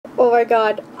Oh my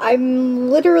god, I'm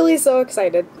literally so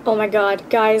excited. Oh my god,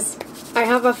 guys, I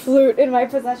have a flute in my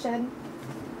possession.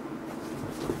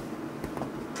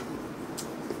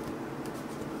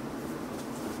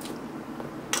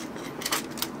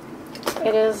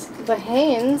 It is the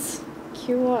Haynes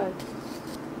Q1.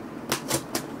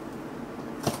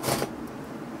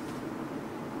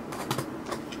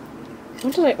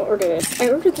 When did I order this? I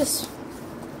ordered this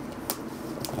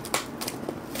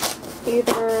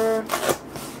either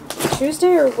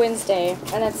Tuesday or Wednesday,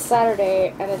 and it's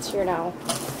Saturday, and it's here now.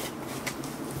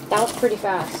 That was pretty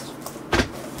fast.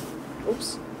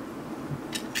 Oops.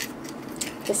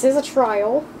 This is a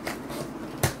trial.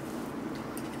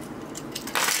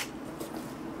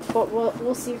 But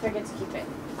we'll see if I get to keep it.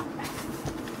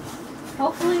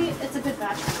 Hopefully it's a good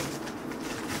battery.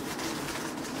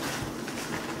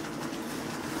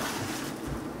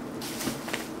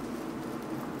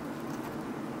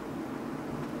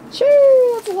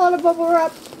 Shoo! That's a lot of bubble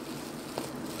wrap.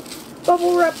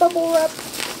 Bubble wrap, bubble wrap.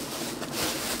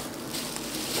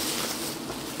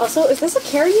 Also, is this a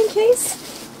carrying case?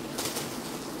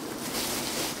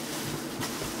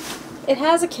 It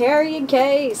has a carrying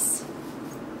case.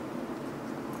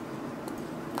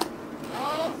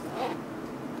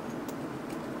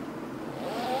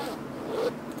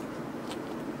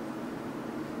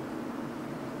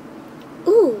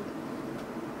 Ooh.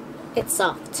 It's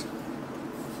soft.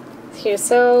 Here,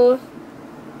 so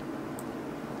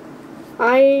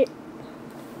I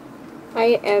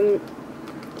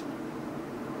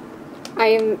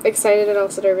am excited and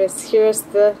also nervous. Here's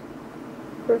the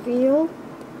reveal.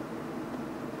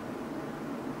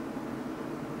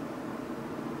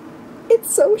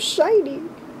 It's so shiny.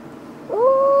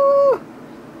 Oh.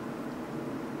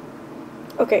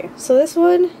 Okay, so this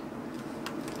one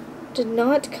did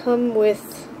not come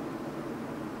with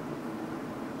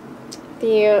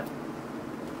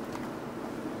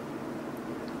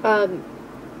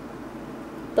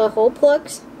the hole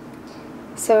plugs,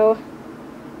 so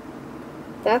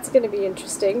that's gonna be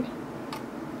interesting.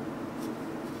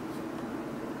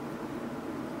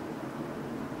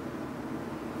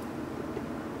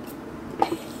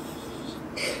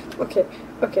 Okay,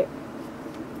 okay.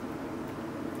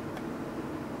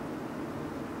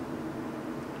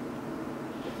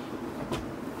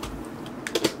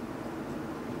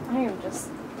 I am just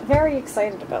very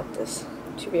excited about this,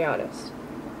 to be honest.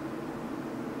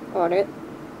 On it.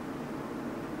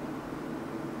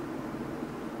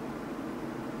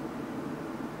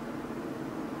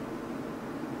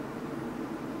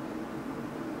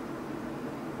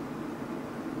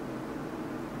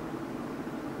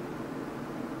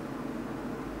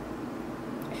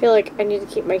 I feel like I need to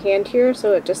keep my hand here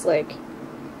so it just like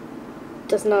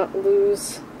does not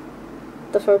lose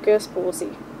the focus, but we'll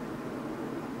see.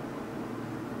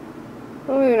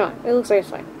 Oh, maybe not. It looks like it's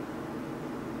fine.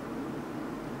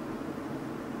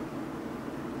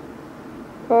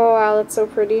 Oh wow, that's so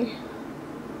pretty.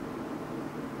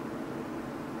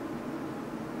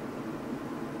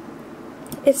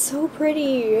 It's so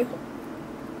pretty.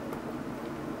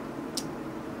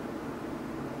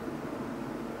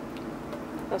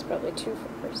 That's probably too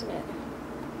far, isn't it?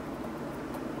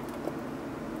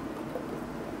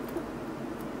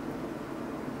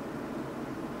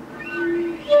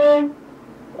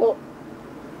 Well.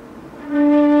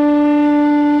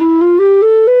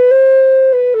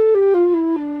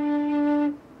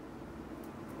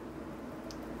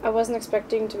 I wasn't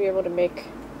expecting to be able to make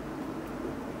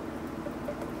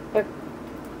a,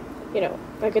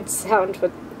 a good sound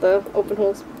with the open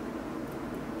holes.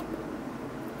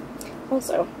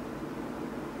 Also,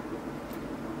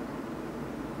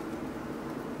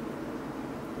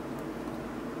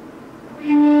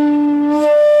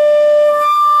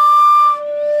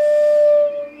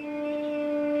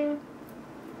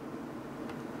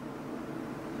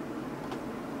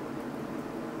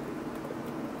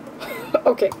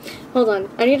 okay, hold on.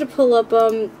 I need to pull up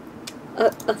a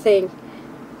thing.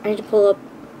 I need to pull up.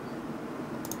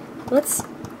 Let's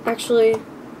actually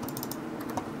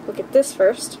look at this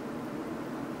first.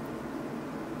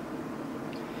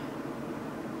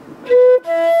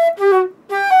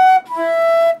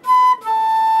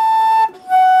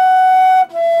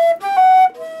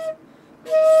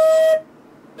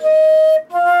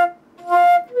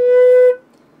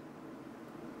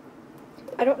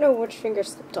 I don't know which finger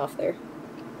slipped off there.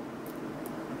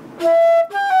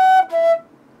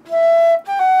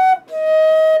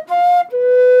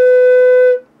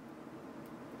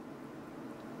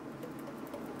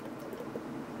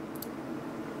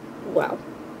 Wow.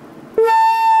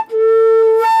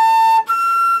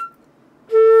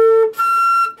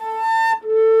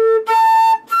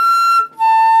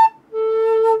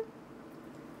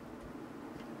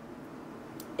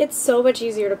 it's so much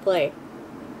easier to play.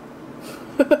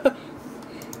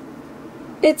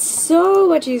 It's so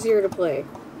much easier to play.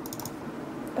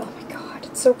 Oh my god,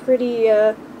 it's so pretty,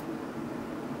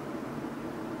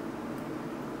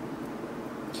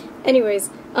 Anyways,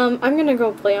 I'm gonna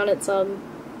go play on it some,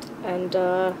 and,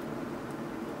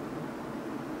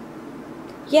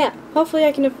 yeah, hopefully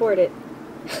I can afford it.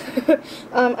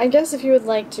 I guess if you would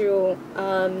like to,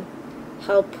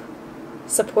 help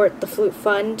support the Flute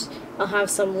Fund, I'll have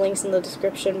some links in the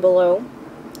description below,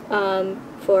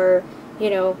 for, you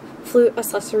know, flute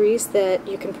accessories that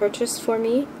you can purchase for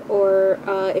me, or,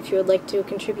 if you would like to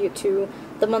contribute to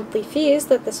the monthly fees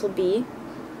that this will be,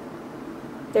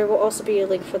 there will also be a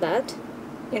link for that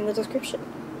in the description.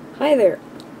 Hi there.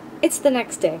 It's the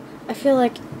next day. I feel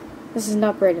like this is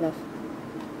not bright enough.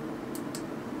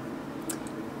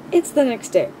 It's the next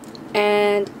day,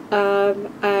 and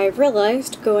I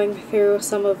realized, going through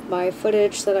some of my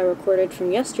footage that I recorded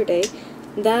from yesterday,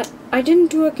 that I didn't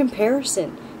do a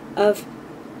comparison of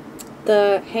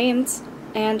the Haynes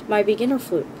and my beginner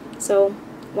flute. So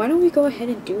why don't we go ahead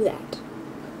and do that?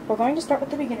 We're going to start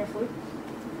with the beginner flute.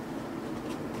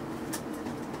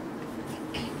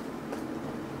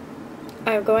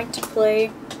 I'm going to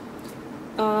play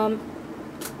a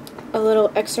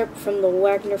little excerpt from the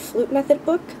Wagner Flute Method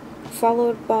book,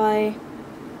 followed by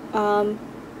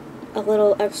a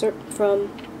little excerpt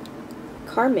from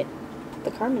Carmen,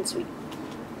 the Carmen Suite.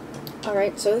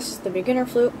 Alright, so this is the beginner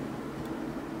flute.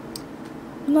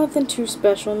 Nothing too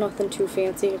special, nothing too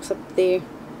fancy, except the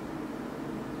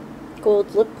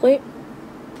gold lip plate.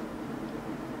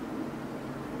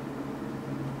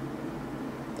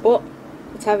 Oh,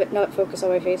 let's have it not focus on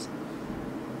my face.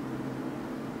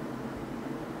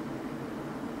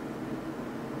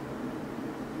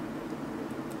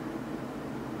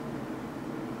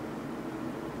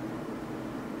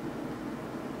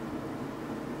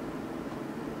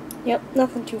 Yep,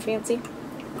 nothing too fancy.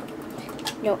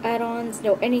 No add-ons,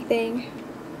 no anything.